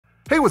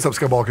Hey, what's up,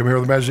 Skyball? I'm here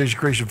with Imagination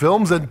Creation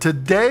Films, and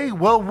today,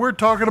 well, we're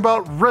talking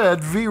about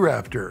RED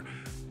V-Raptor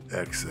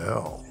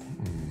XL.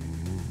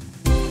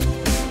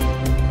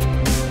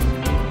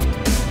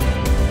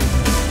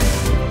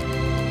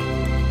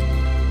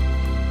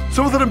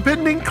 So with an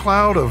impending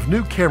cloud of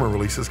new camera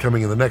releases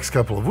coming in the next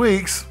couple of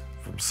weeks,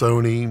 from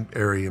Sony,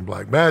 Arri, and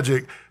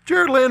Blackmagic,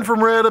 Jared Land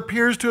from RED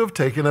appears to have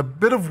taken a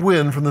bit of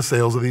wind from the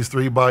sails of these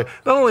three by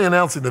not only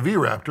announcing the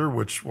V-Raptor,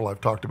 which, well, I've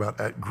talked about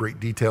at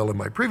great detail in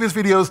my previous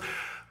videos,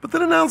 but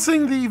then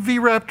announcing the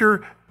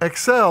V-Raptor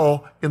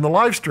XL in the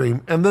live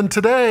stream. And then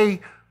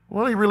today,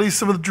 well, he released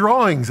some of the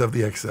drawings of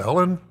the XL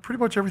and pretty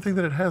much everything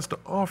that it has to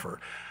offer.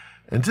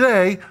 And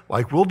today,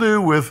 like we'll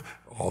do with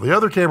all the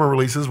other camera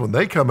releases when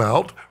they come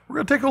out, we're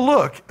going to take a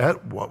look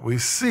at what we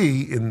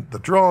see in the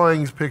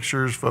drawings,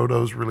 pictures,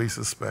 photos,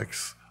 releases,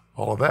 specs,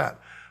 all of that.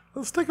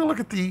 Let's take a look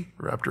at the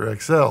Raptor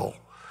XL.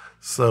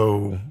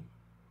 So,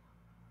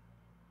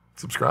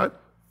 subscribe?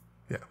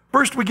 Yeah.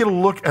 First, we get a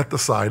look at the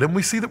side, and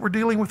we see that we're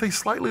dealing with a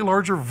slightly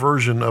larger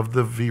version of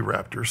the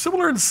V-Raptor,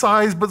 similar in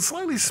size, but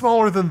slightly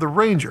smaller than the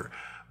Ranger.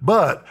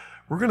 But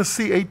we're going to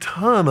see a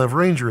ton of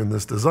Ranger in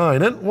this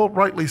design, and, well,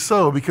 rightly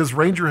so, because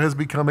Ranger has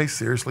become a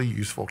seriously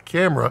useful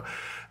camera,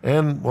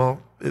 and,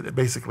 well, it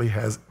basically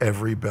has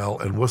every bell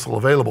and whistle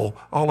available,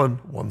 all in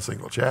one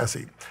single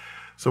chassis.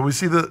 So we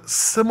see the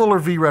similar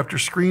V-Raptor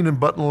screen and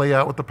button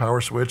layout with the power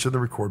switch and the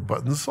record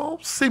buttons, all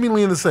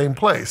seemingly in the same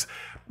place.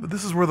 But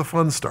this is where the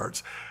fun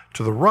starts.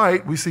 To the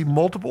right, we see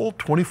multiple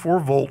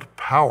 24-volt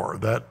power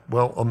that,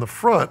 well, on the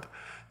front,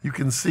 you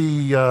can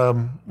see,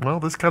 well,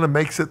 this kind of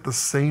makes it the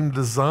same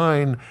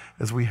design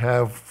as we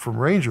have from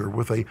Ranger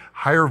with a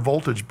higher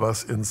voltage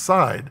bus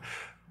inside,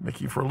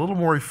 making for a little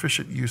more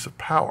efficient use of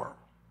power.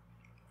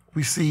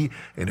 We see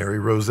an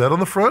Arri rosette on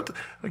the front,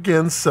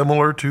 again,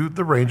 similar to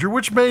the Ranger,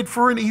 which made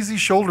for an easy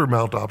shoulder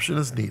mount option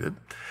as needed.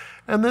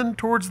 And then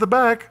towards the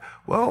back,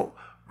 well,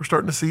 we're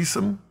starting to see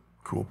some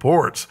cool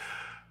ports.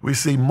 We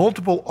see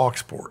multiple aux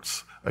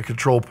ports, a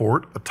control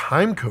port, a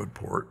timecode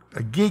port,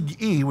 a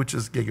Gig E, which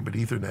is gigabit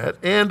Ethernet,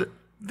 and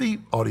the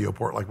audio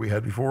port like we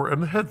had before,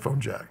 and the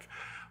headphone jack.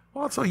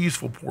 Lots of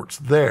useful ports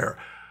there.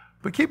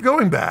 But keep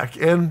going back,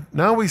 and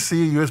now we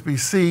see a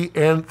USB-C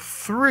and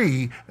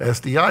 3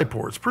 SDI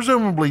ports,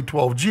 presumably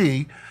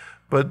 12G,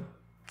 but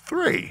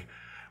 3.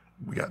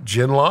 We got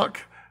Genlock,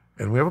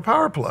 and we have a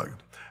power plug.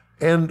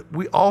 And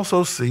we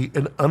also see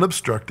an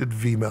unobstructed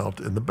V-mount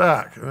in the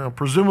back. Now,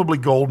 presumably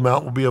gold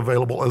mount will be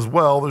available as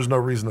well. There's no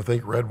reason to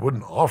think RED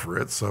wouldn't offer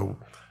it, so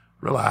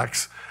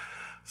relax.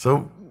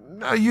 So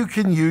now you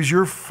can use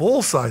your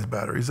full-size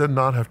batteries and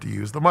not have to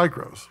use the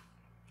micros.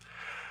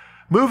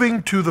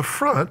 Moving to the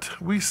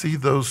front, we see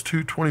those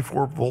two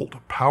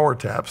 24-volt power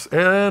taps,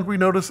 and we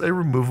notice a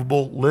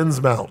removable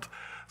lens mount,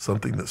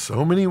 something that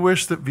so many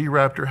wish that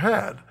V-Raptor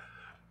had.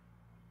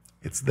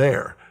 It's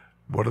there.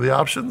 What are the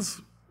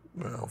options?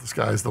 Well, the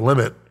sky's the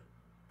limit,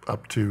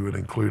 up to and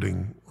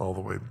including all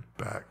the way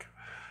back.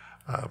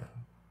 I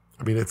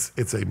mean,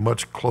 it's a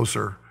much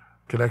closer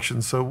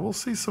connection, so we'll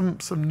see some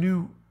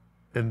new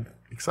and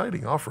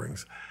exciting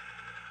offerings.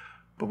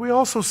 But we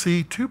also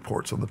see 2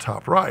 ports on the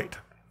top right.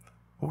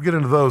 We'll get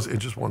into those in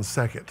just one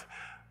second,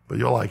 but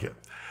you'll like it.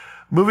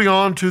 Moving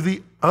on to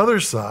the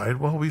other side,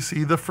 well, we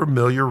see the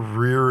familiar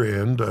rear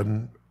end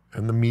and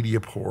the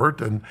media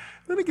port, and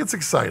then it gets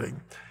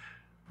exciting.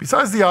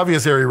 Besides the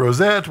obvious Arri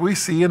rosette, we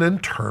see an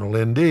internal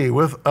ND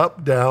with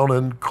up, down,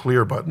 and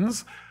clear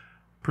buttons.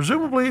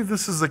 Presumably,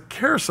 this is a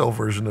carousel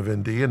version of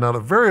ND and not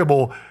a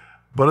variable,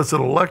 but it's an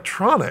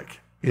electronic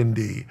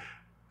ND,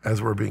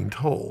 as we're being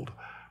told.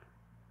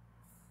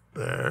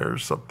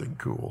 There's something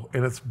cool,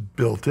 and it's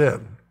built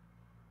in.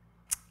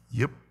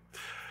 Yep.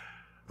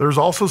 There's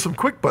also some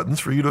quick buttons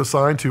for you to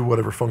assign to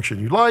whatever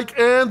function you like,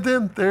 and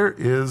then there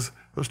is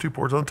those 2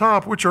 ports on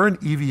top, which are an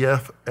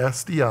EVF,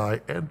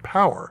 SDI, and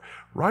power,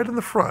 right in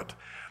the front.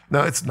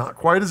 Now, it's not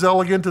quite as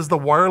elegant as the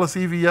wireless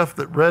EVF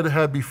that RED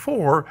had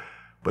before,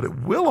 but it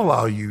will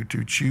allow you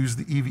to choose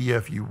the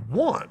EVF you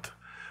want.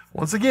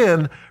 Once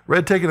again,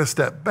 RED taking a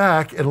step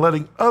back and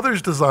letting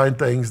others design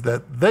things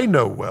that they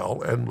know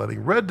well, and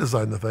letting RED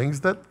design the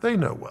things that they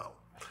know well.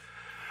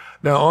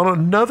 Now, on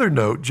another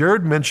note,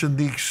 Jared mentioned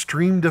the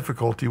extreme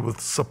difficulty with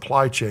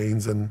supply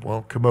chains and,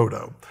 well,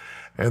 Komodo.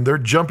 And they're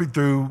jumping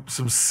through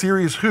some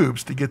serious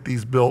hoops to get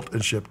these built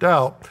and shipped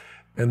out.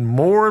 And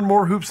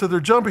more hoops that they're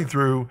jumping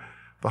through,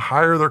 the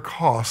higher their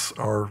costs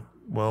are,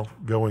 well,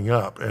 going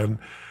up. And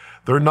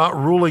they're not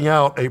ruling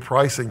out a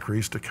price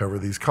increase to cover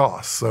these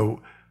costs.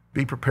 So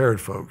be prepared,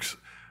 folks.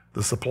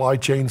 The supply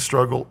chain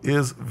struggle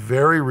is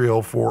very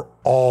real for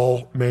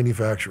all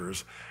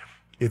manufacturers.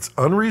 It's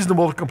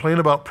unreasonable to complain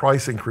about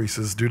price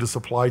increases due to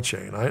supply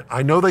chain.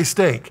 I know they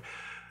stink,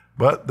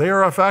 but they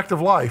are a fact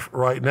of life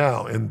right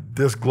now in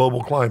this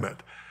global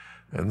climate.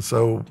 And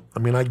so, I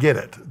mean, I get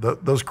it.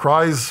 Those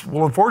cries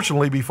will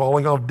unfortunately be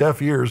falling off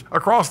deaf ears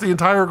across the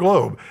entire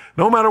globe,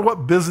 no matter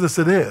what business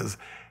it is.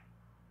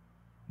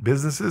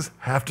 Businesses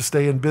have to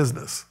stay in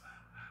business.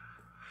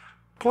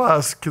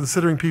 Plus,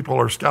 considering people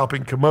are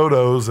scalping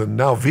Komodos and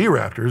now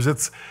V-Raptors,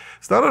 it's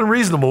It's not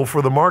unreasonable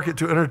for the market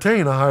to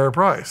entertain a higher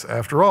price.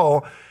 After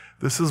all,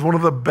 this is one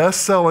of the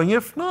best-selling,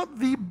 if not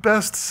the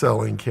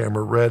best-selling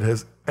camera RED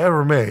has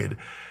ever made.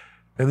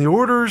 And the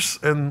orders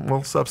and,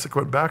 well,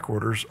 subsequent back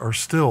orders are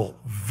still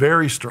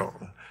very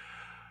strong.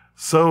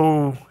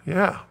 So,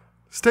 yeah,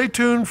 stay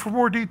tuned for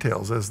more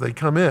details as they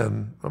come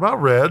in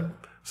about RED,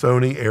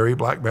 Sony, Arri,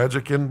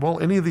 Blackmagic, and, well,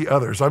 any of the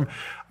others.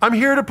 I'm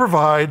here to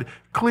provide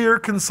clear,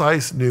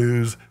 concise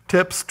news,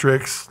 tips,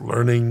 tricks,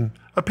 learning,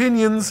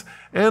 opinions,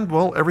 and,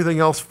 well, everything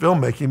else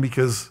filmmaking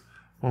because,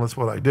 well, that's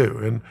what I do.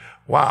 And,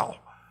 wow,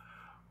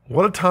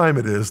 what a time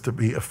it is to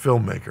be a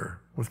filmmaker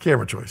with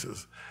camera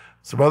choices.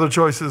 Some other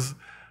choices,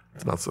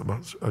 it's not so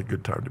much a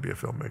good time to be a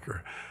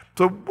filmmaker.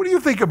 So what do you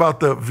think about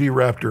the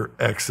V-Raptor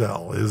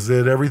XL? Is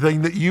it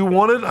everything that you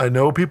wanted? I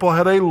know people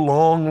had a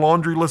long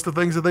laundry list of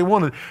things that they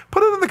wanted.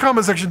 Put it in the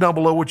comment section down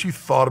below what you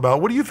thought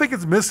about. What do you think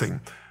is missing?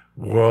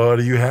 What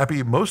are you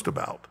happy most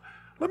about?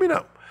 Let me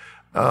know.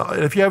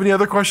 And if you have any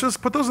other questions,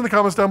 put those in the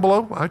comments down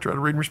below. I try to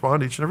read and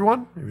respond to each and every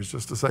one. It was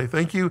just to say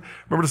thank you.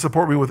 Remember to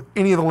support me with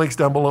any of the links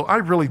down below. I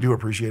really do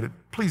appreciate it.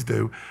 Please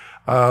do.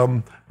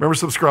 Remember,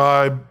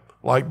 subscribe,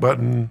 like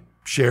button,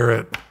 share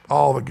it,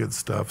 all the good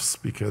stuffs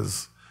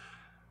because,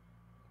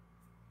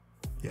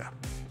 yeah.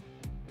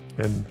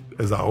 And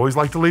as I always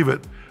like to leave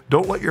it,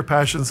 don't let your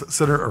passions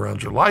center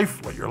around your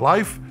life. Let your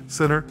life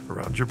center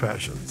around your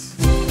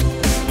passions.